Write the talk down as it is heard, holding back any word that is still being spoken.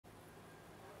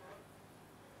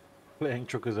Playing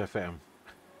Truckers FM.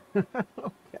 Okay.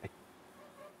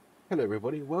 Hello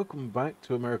everybody, welcome back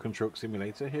to American Truck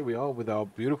Simulator. Here we are with our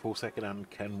beautiful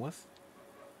second-hand Kenworth.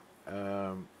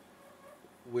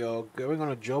 We are going on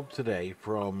a job today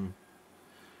from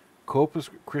from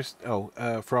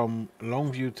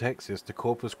Longview, Texas to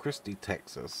Corpus Christi,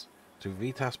 Texas to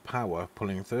Vitas Power,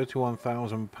 pulling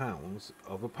 31,000 pounds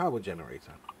of a power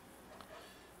generator.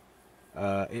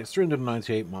 It's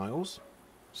 398 miles,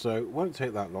 so it won't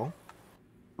take that long.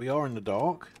 We are in the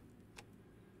dark.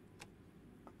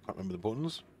 Can't remember the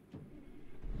buttons.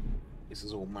 This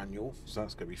is all manual, so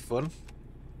that's going to be fun.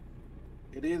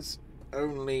 It is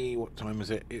only, what time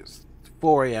is it? It's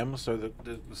 4 AM, so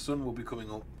the sun will be coming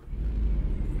up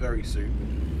very soon.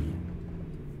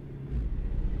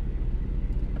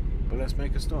 But let's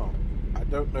make a start. I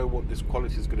don't know what this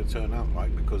quality is going to turn out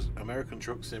like, because American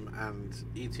Truck Sim and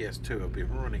ETS2 have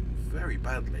been running very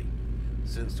badly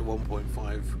since the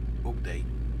 1.5 update.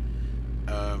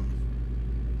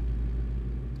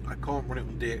 I can't run it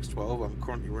on DX12, I'm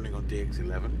currently running on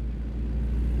DX11.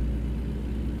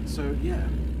 So yeah,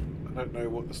 I don't know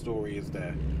what the story is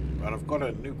there. But I've got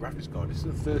a new graphics card. This is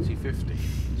a 3050,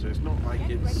 so it's not like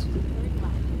it's...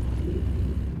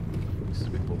 This is a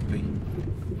bit bumpy.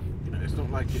 You know, it's not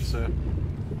like it's a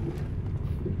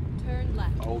turn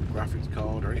left old graphics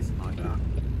card or anything like that.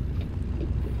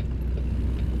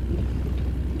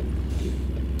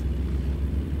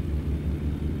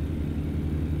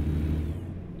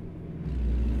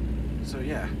 So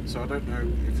yeah, so I don't know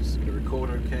if it's going to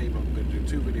record okay, but I'm going to do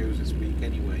 2 videos this week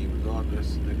anyway,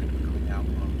 regardless. They're going to be coming out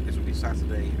on, this will be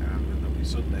Saturday and then there'll be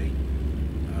Sunday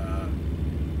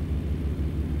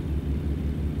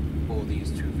for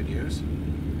these 2 videos.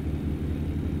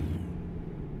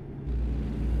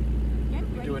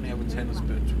 We do only have a 10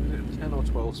 or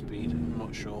 12 speed, I'm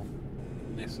not sure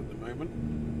in this at the moment.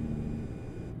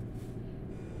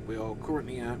 We are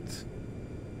currently at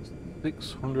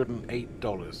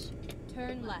 $608.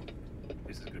 Turn left.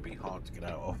 This is going to be hard to get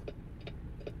out of.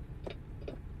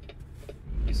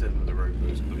 He said that the road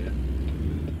goes clear.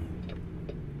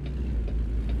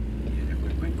 Yeah,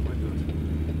 we're good.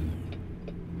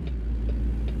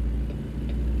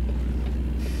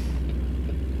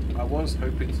 I was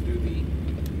hoping to do the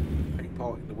take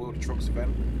part in the World of Trucks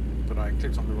event, but I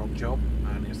clicked on the wrong job,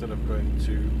 and instead of going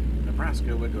to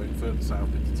Nebraska, we're going further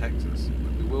south into Texas.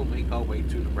 But we will make our way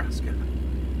to Nebraska.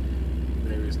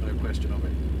 There is no question of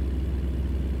it.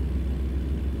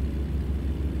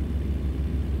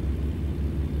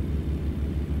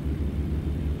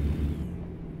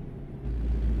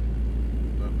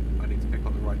 But I need to pick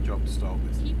on the right job to start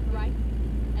with. Keep right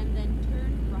and then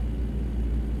turn right.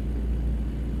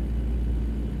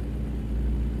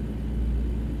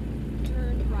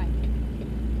 Turn right.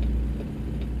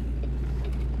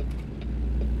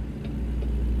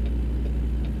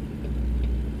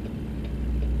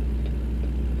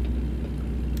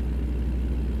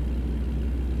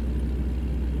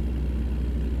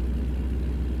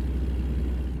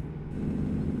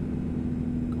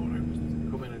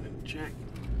 Check.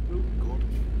 Oh God.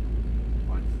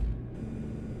 Fine.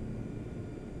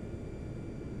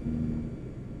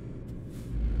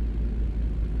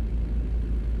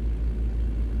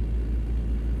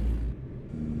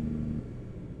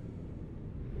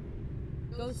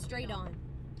 Go straight on.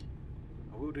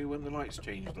 I will do when the lights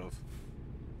change, love.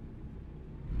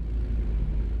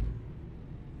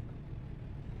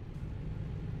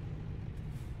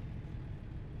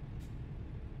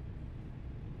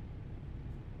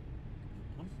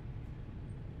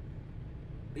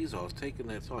 These are taking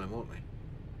their time, aren't they?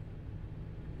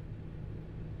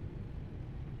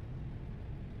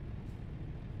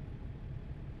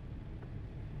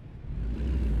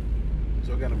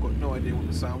 So again, I've got no idea what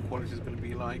the sound quality is going to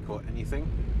be like or anything.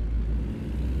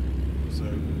 So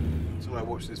until I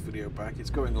watch this video back, it's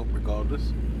going up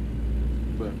regardless.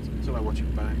 But until I watch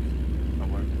it back, I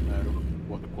won't know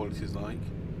what the quality is like.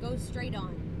 Go straight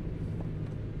on.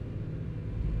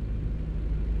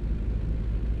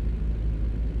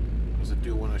 I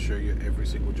do want to show you every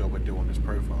single job I do on this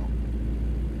profile.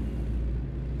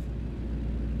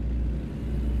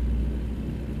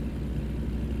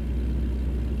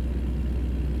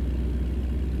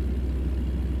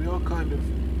 We are kind of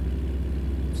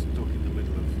stuck in the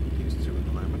middle of these 2 at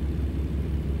the moment.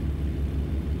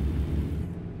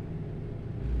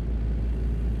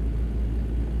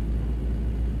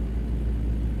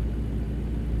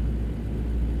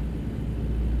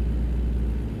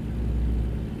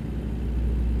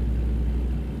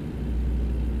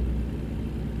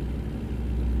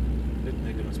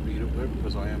 Speed up though,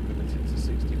 because I am limited to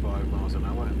 65 miles an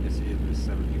hour, and this is the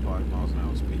 75 miles an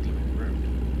hour speed limit road.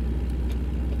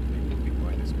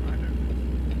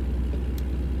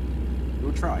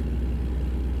 we'll try.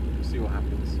 See what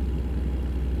happens.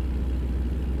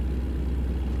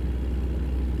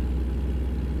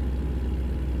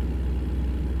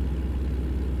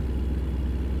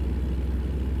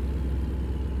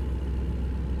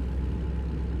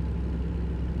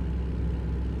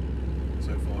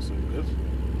 So far, so good.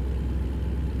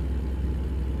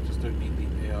 Just don't need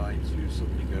the AI to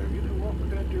suddenly go, you know what, we're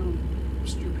going to do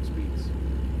stupid speeds.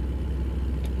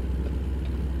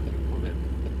 Pull in.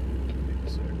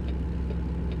 So,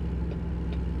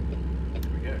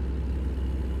 here we go.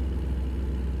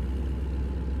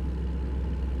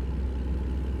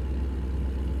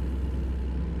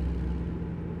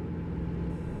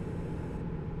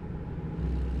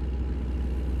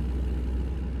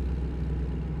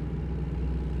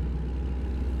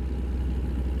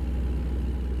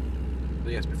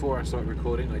 But yes, before I started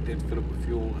recording, I did fill up with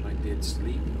fuel and I did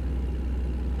sleep.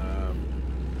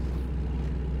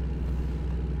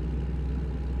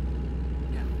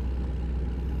 Yeah.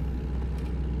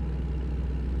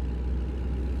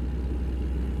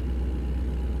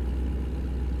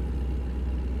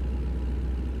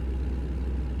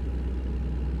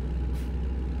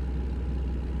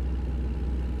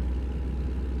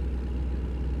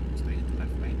 Stay in the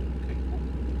left lane. Okay, cool.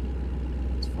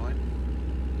 That's fine.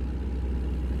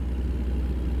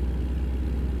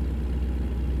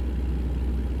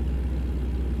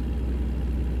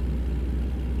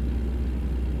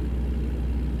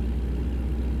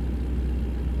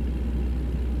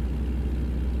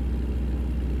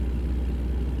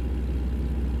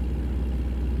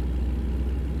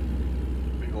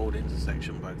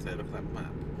 Intersection back there. Look at that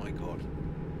map. My God,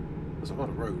 there's a lot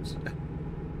of roads.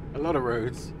 A lot of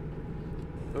roads.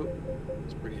 Oh,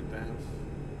 let's bring it down.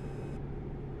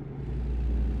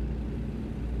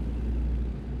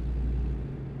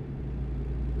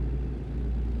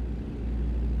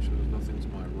 Sure, there's nothing to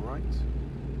my right.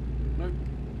 Nope,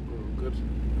 we're all good.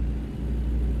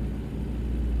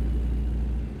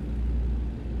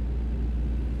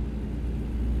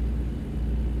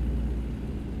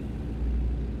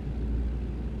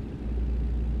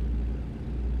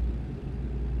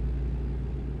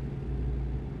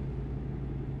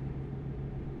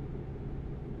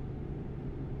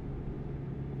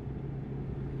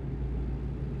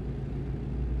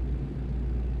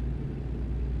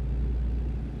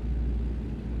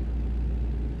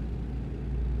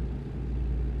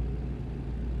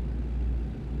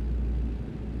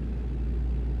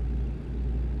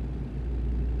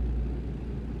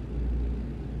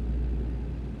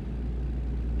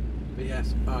 But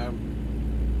yes,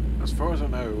 as far as I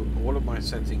know, all of my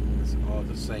settings are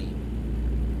the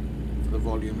same for the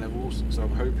volume levels, so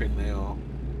I'm hoping they are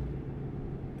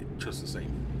just the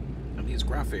same. And these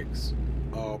graphics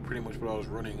are pretty much what I was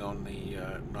running on the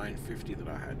 950 that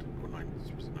I had, or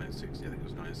 960, I think it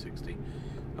was 960.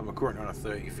 I'm currently on a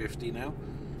 3050 now,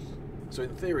 so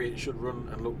in theory it should run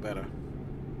and look better.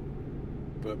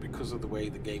 But because of the way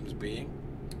the game's being,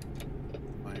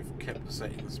 I've kept the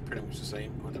settings pretty much the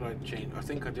same. Or did I change? I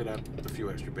think I did add a few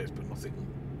extra bits, but nothing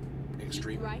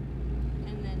extreme. Keep right,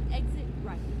 and then exit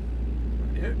right.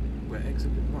 Yeah, we're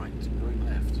exiting right, going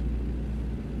left.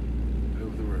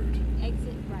 Over the road.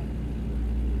 Exit right.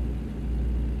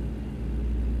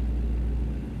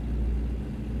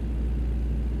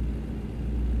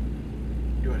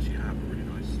 You actually have a really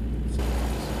nice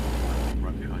sunrise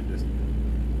right behind us.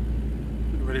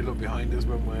 Didn't really look behind us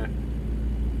when we're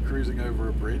cruising over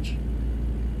a bridge.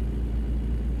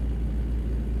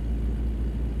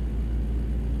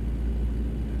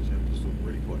 Actually, that does look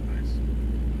really quite nice.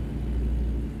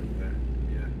 From there,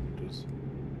 yeah, it does.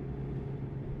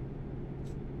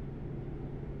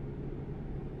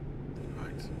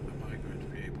 Right, am I going to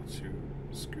be able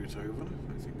to scoot over?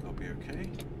 I think I'll be okay.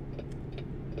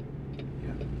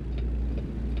 Yeah.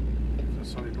 Is the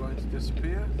solid line to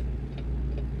disappear?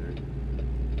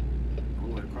 All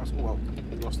the way across. Oh well,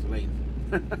 we lost the lane.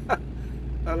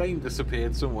 A lane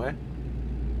disappeared somewhere.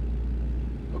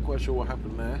 Not quite sure what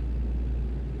happened there.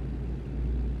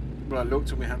 But I looked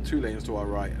and we had two lanes to our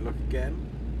right. I look again,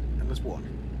 and there's one.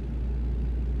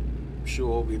 I'm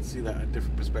sure we'd see that at a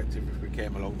different perspective if we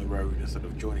came along the road instead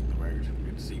of joining the road.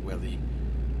 We'd see where the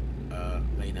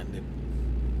lane ended.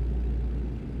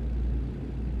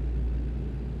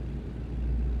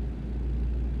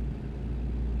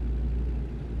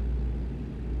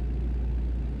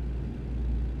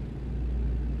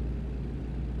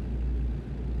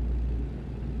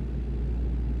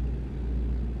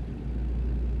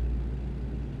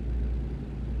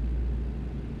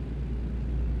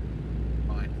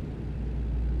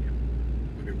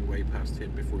 Past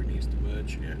him before he needs to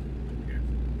merge. Yeah.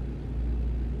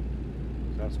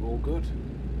 that's all good.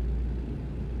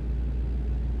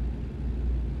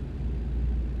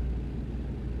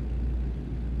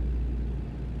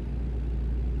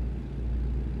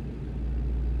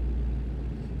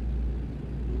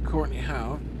 We currently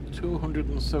have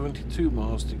 272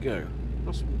 miles to go.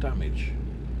 Got some damage.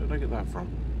 Where did I get that from?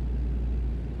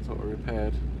 I thought I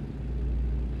repaired.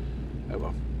 Oh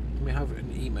well. We have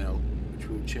an email which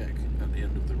we'll check at the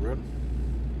end of the run.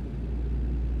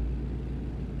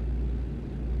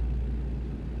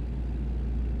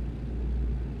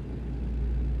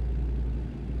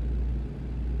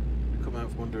 We come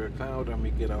out from under a cloud and we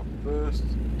get our first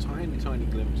tiny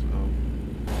glimpse of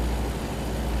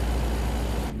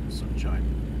sunshine.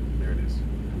 There it is.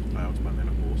 The clouds, man, they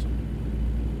look awesome.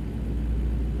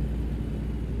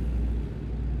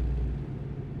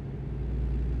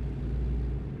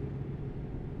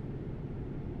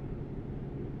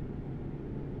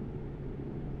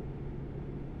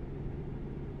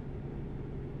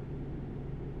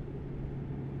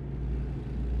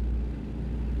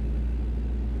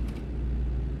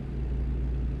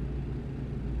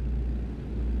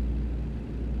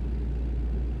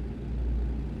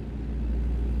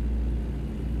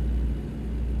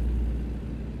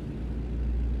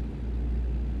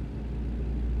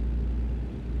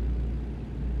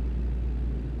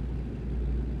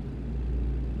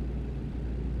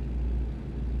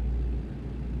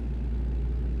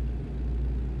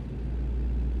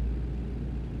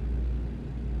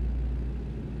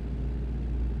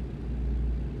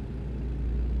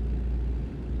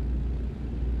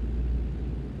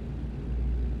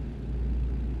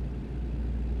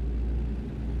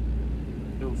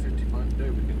 Still 55. No,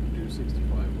 we can do 65.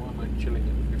 Why am I chilling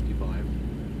at 55?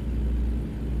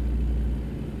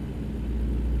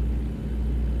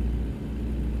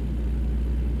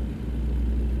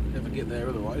 Never get there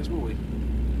otherwise, will we?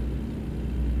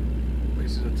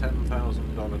 This is a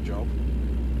 $10,000 job.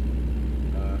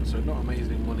 So not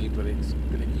amazing money, but it's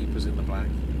going to keep us in the black.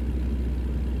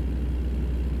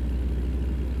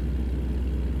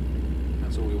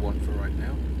 That's all we want for right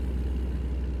now.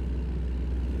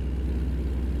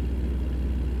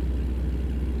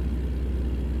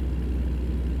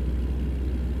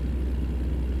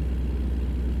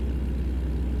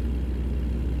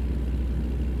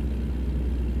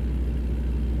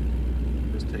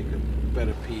 Let's take a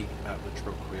better peek at the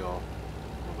truck we are, or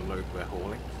the load we're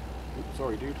hauling. Oops,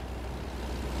 sorry, dude.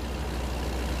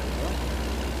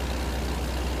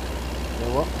 You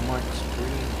know what? Mike's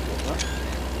screen. Got that.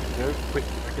 Go quick,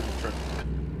 back in the truck.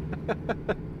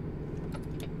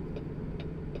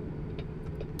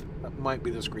 That might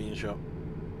be the screenshot.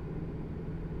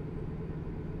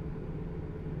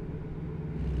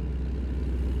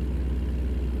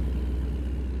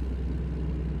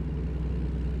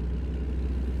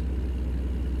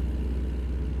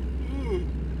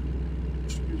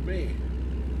 Excuse me.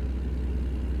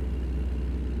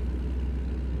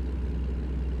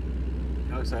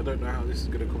 Like I said, I don't know how this is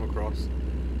going to come across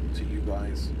to you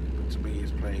guys, but to me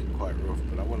it's playing quite rough,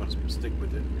 but I want to stick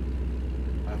with it.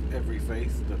 I have every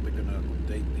faith that they're going to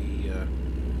update the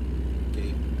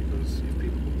game, because if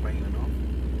people complain enough,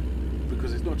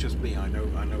 because it's not just me, I know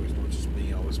it's not just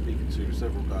me. I was speaking to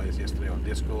several guys yesterday on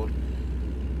Discord,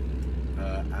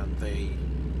 and they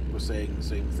were saying the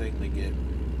same thing. They get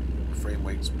frame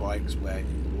rate spikes where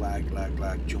you lag,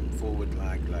 jump forward,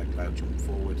 lag, jump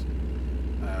forward.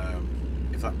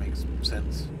 If that makes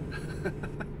sense.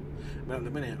 But at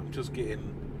the minute, I'm just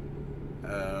getting,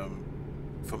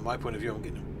 from my point of view, I'm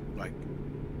getting like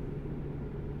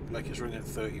it's running at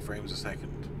 30 frames a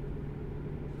second.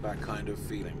 That kind of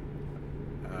feeling.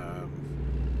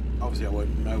 Obviously, I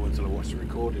won't know until I watch the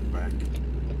recording back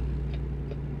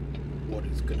what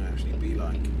it's going to actually be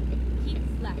like. Keep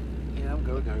flat. Yeah, I'm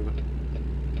going over.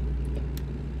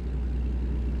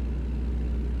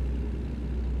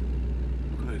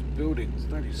 Look at those buildings.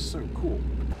 That is so cool.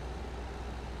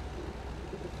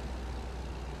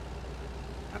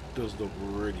 That does look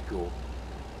really cool.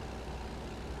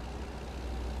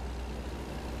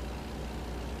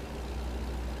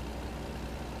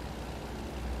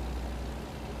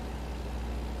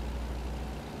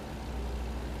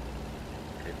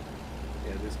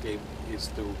 Yeah, this game is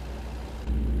still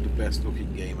the best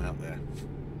looking game out there.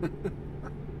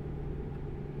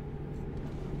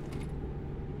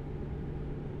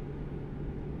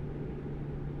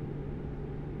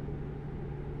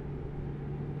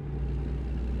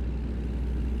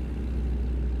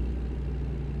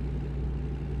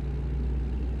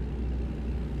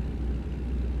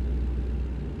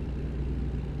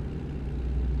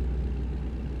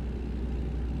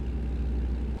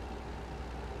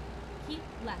 Keep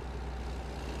left.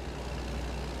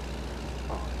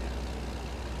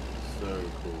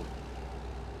 cool.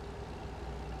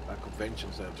 That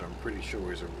convention center, I'm pretty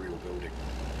sure, is a real building.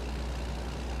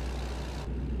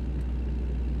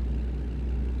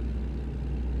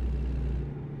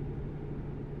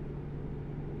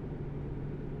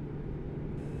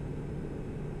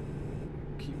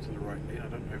 Keep to the right lane. I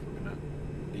don't know if we're gonna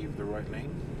leave the right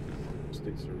lane.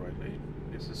 Stick to the right lane.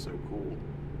 This is so cool.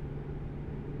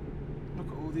 Look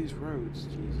at all these roads.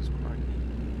 Jesus Christ.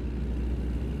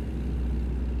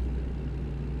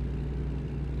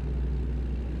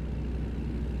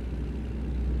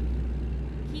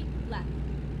 Keep left.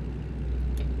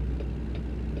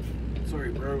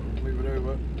 Sorry, bro. Move it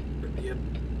over. At the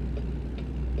end.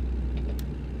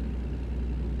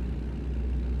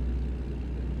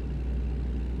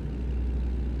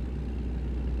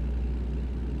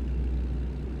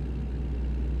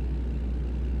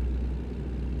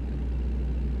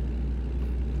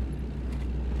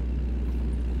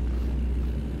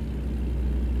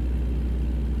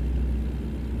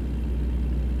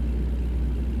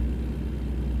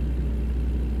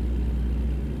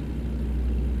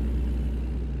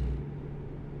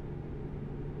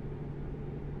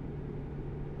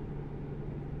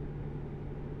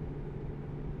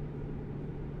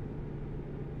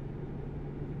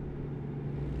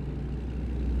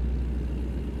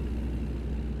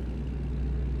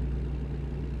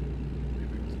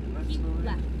 Keep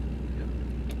left. Yeah.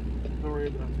 Sorry,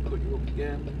 I'm gonna have to cut you up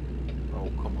again. Oh,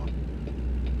 come on.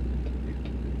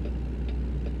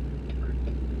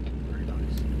 Very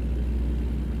nice.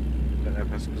 Don't know if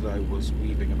that's because I was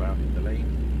weaving about in the lane.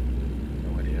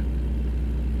 No idea.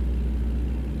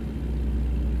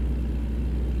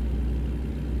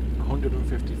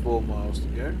 $154 miles to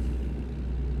go.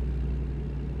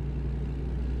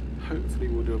 Hopefully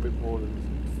we'll do a bit more than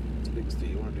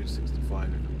 60. I want to do 65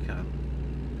 if we can.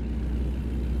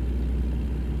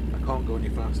 I can't go any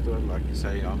faster, like you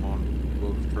say, I'm on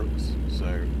World of Trucks, so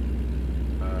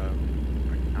I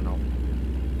cannot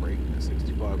break the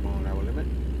 65-mile-an-hour limit.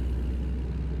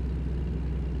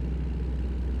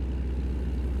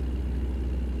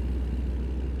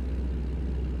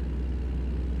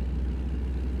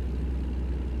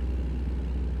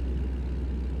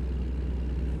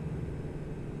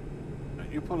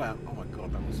 You pull out. Oh my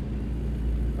god,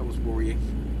 that was worrying.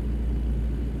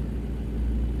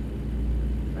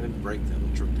 I didn't brake then,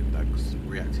 the truck did that because it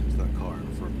reacted to that car in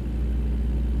the front.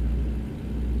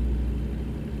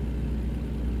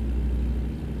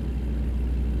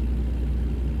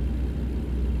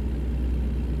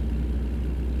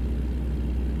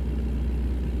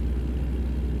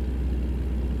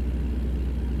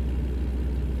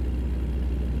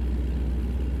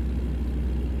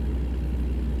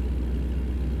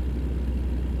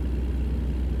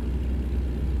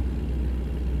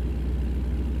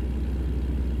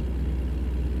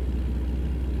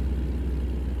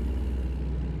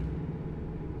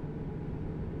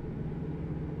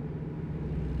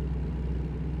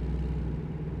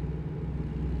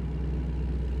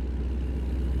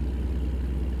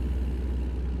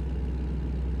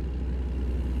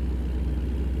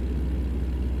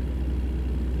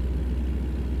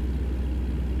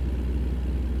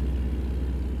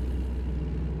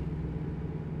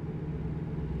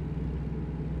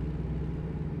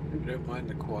 Don't mind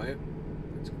the quiet.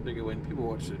 It's bigger when people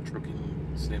watch the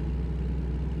trucking sim.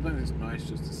 Sometimes it's nice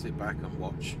just to sit back and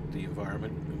watch the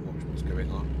environment and watch what's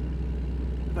going on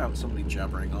without somebody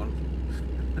jabbering on.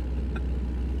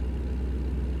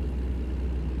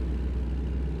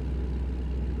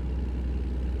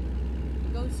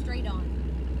 Go straight on.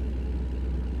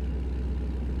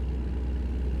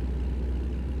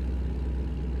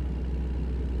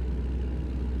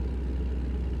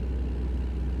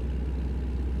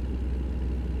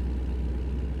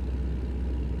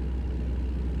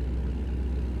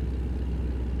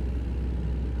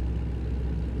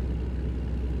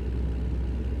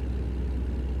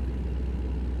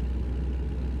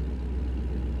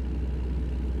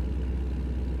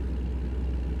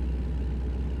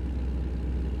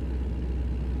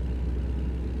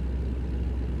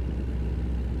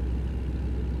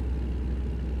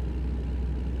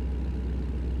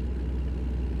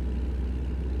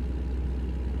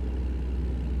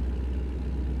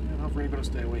 I've really got to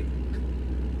stay awake.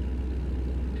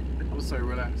 I'm so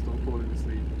relaxed, I'm falling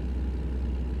asleep.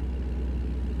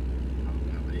 Oh,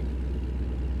 lovely.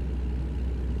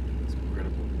 That's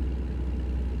incredible.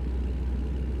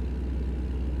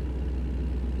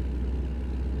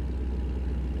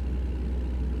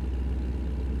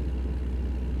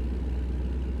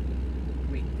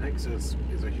 I mean, Texas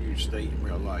is a huge state in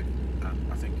real life,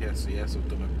 and I think SCS have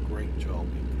done a great job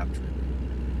in capturing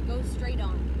it. Go straight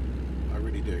on. I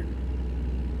really do.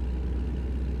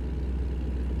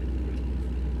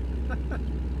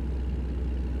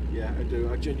 Yeah, I do.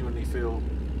 I genuinely feel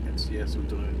NCS have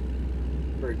done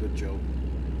a very good job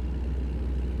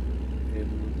in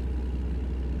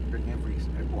bringing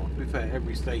well, to be fair,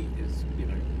 every state is, you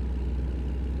know,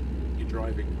 you're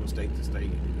driving from state to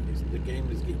state. The game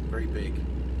is getting very big.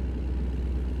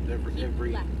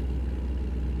 Every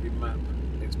map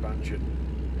expansion,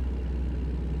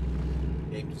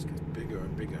 the game just gets bigger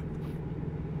and bigger.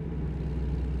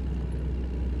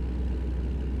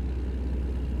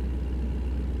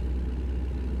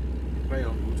 Play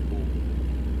on multiple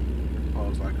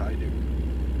cars like I do.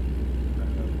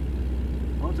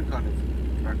 I want to kind of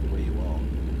track where you are.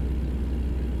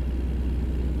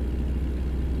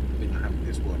 I mean, I have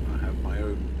this one. I have my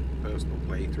own personal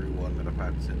playthrough one that I've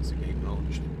had since the game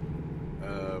launched.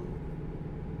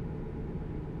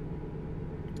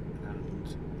 And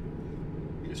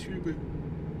excuse me.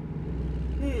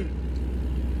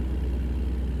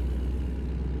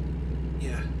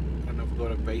 Yeah, and I've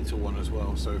got a beta one as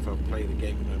well. So if I play the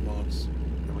game with no mods,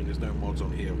 I mean, there's no mods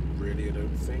on here really. I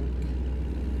don't think.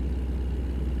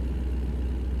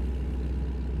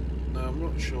 No, I'm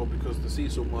not sure because the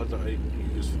Cecil mod that I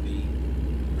use for the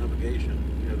navigation,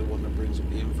 you know, the one that brings up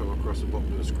the info across the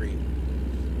bottom of the screen,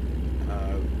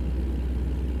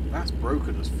 that's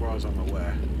broken as far as I'm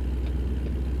aware.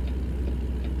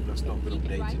 That's not been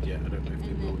updated yet. I don't know if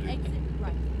they will do. I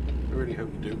really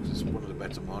hope you do because it's one of the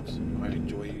better mods I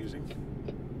enjoy using.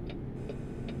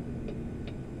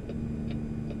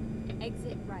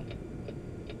 Exit right.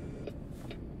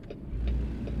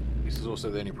 This is also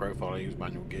the only profile I use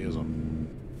manual gears on.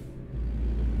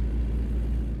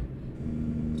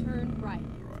 Turn right.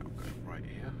 Right, I'm going right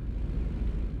here.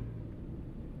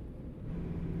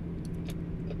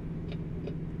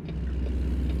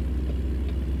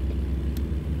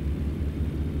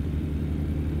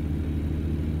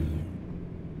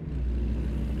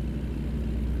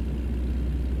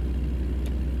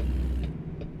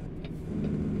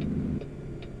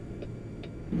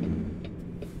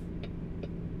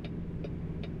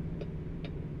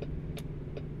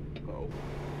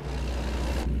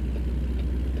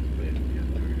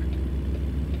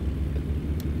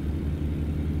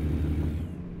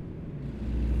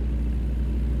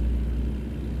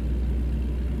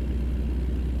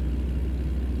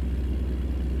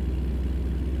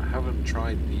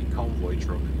 Tried the convoy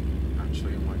truck.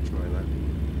 Actually, I might try that.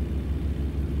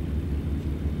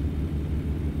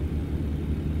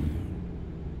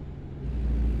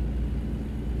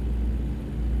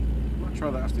 I might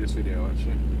try that after this video,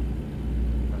 actually.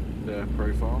 The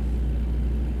profile.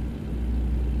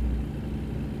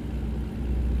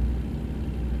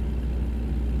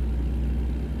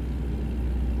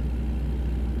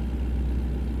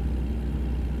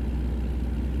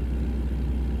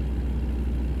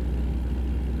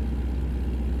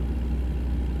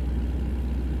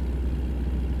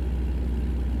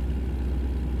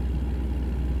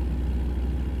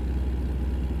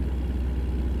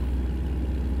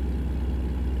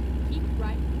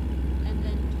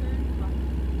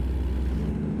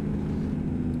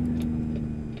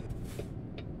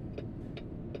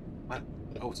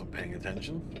 I wasn't paying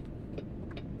attention.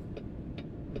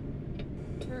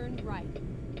 Turn right.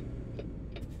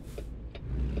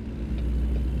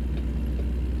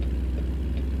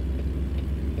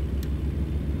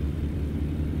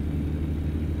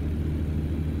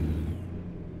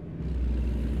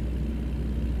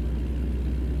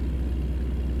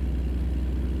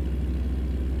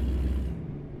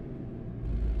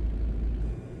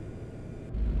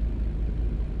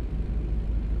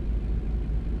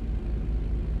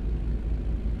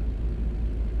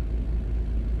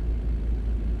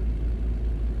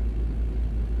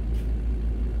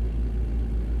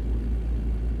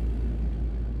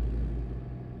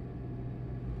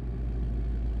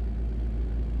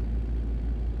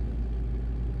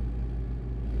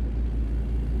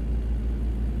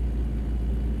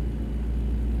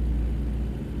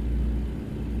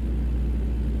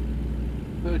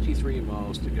 .3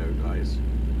 miles to go, guys.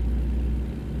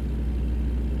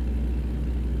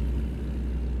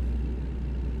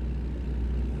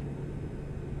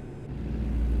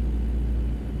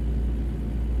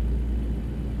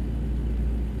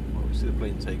 Well, we see the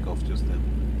plane take off just then.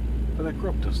 But they're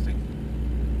crop dusting.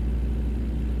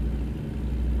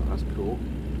 Oh, that's cool.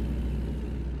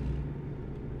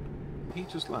 Did he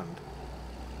just land?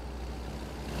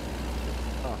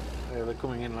 Oh, yeah, they're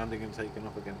coming in, landing and taking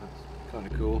off again. That's kind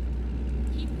of cool.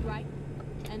 Keep right,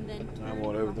 and then turn I'm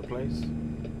all over the place.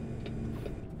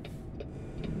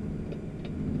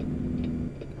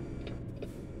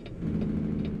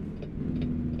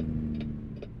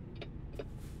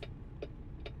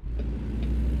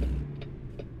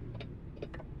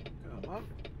 on.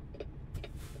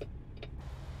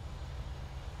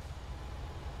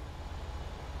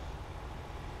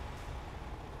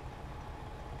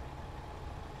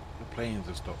 The planes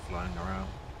have stopped flying around.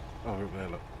 Oh, look there,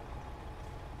 look.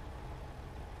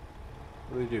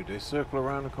 What do? They circle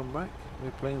around and come back? Are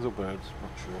they planes or birds?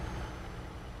 Not sure.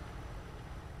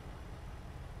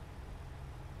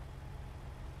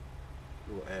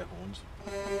 Little air horns.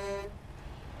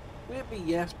 Maybe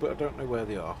yes, but I don't know where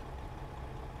they are.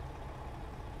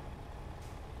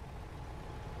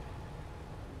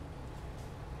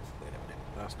 Wait a minute,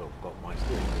 that's not got my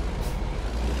steering.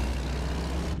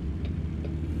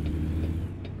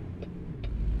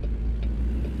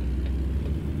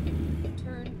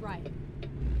 Turn right.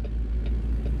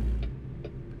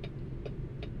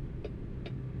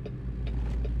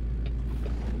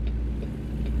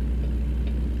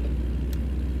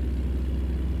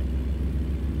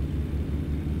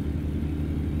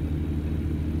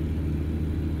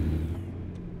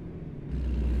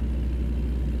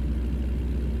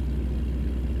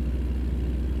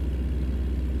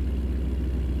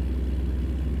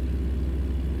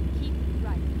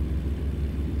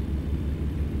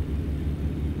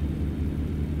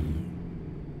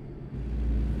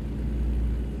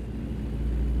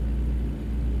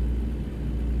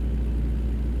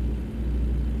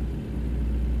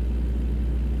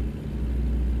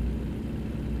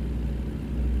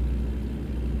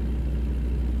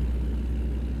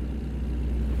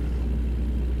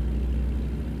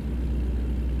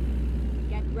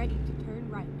 Ready to turn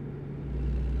right.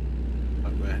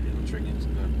 Like we're entering into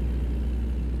the...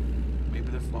 maybe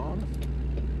the farm?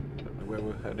 Don't know where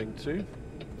we're heading to.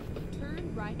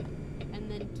 Turn right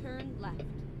and then turn left.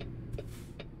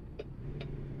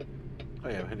 Oh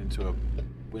yeah, we're heading to a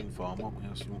wind farm, aren't we,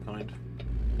 of some kind?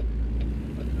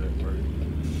 Like dirt road.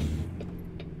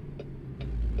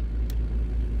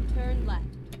 Turn left.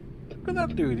 Look at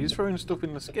that dude, he's throwing stuff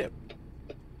in the skip.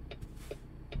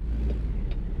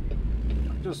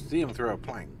 Just see him throw a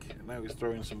plank, and now he's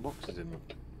throwing some boxes in them.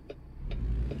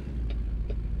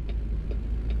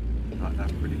 Right,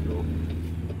 that's pretty cool.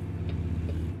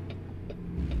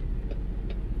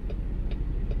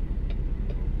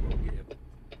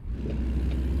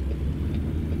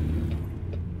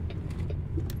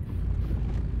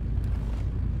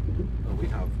 Oh, we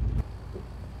have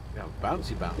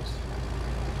bouncy bounce.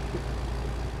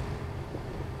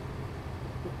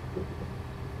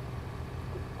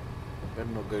 Better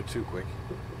not go too quick.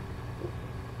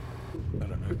 I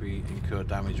don't know if we incur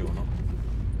damage or not.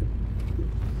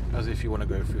 As if you want to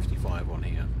go 55 on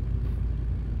here.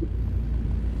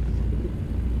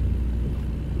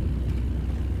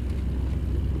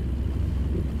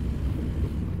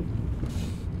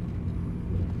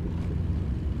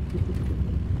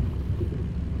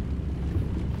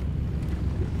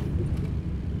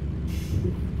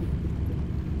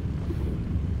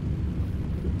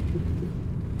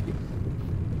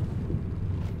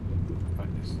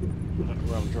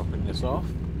 I'm dropping this off.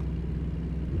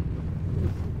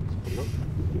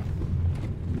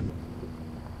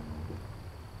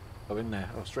 Oh, in there.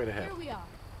 Oh, straight ahead. Here we are,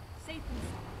 safe and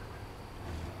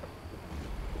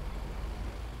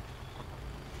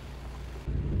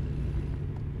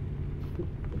sound.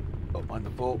 Oh, mind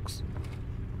the forks.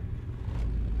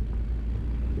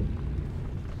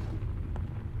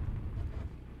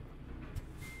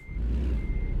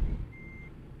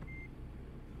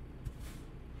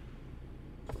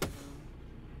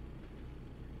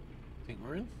 Think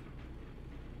we're in?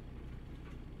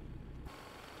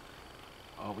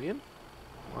 Are we in?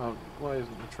 Well, why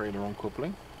isn't the trailer on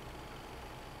coupling?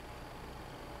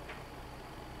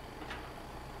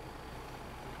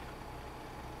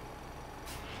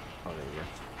 Oh, there we go.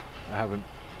 I haven't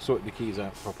sorted the keys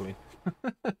out properly.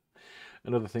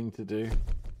 Another thing to do.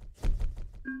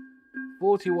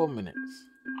 41 minutes.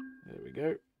 There we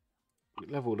go. We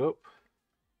leveled up.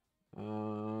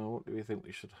 What do we think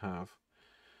we should have?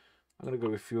 I'm going to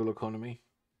go with fuel economy,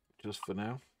 just for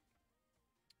now.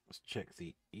 Let's check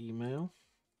the email.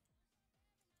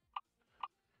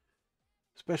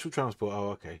 Special transport. Oh,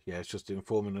 okay. Yeah, it's just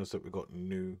informing us that we've got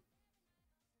new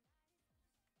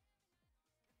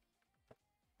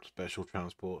special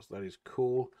transports. That is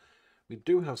cool. We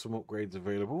do have some upgrades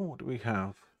available. What do we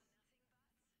have?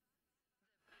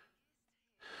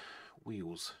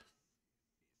 Wheels.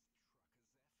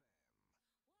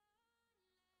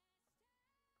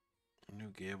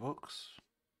 New gearbox.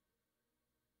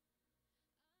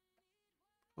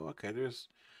 Oh, okay. There is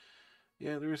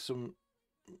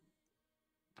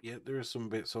some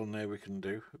bits on there we can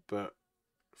do, but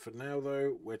for now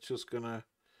though, we're just gonna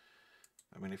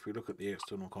I mean, if we look at the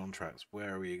external contracts,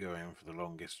 where are you going for the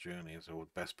longest journeys or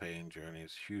best paying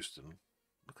journeys? Houston.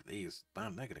 Look at these.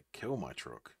 Man, they're going to kill my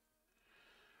truck.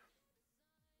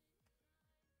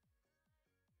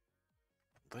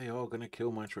 They are going to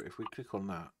kill my truck. If we click on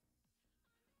that.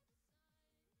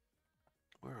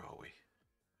 Where are we?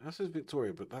 That says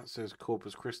Victoria, but that says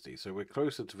Corpus Christi. So we're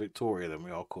closer to Victoria than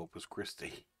we are Corpus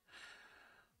Christi.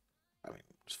 I mean,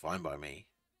 it's fine by me.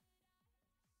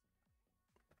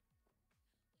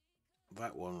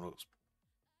 That one looks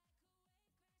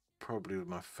probably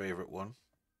my favourite one.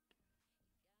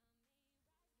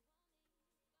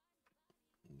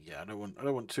 Yeah, I don't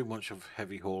want too much of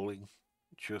heavy hauling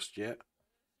just yet.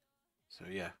 So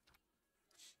yeah.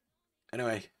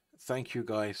 Anyway, thank you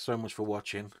guys so much for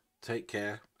watching. Take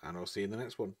care, and I'll see you in the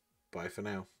next one. Bye for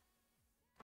now.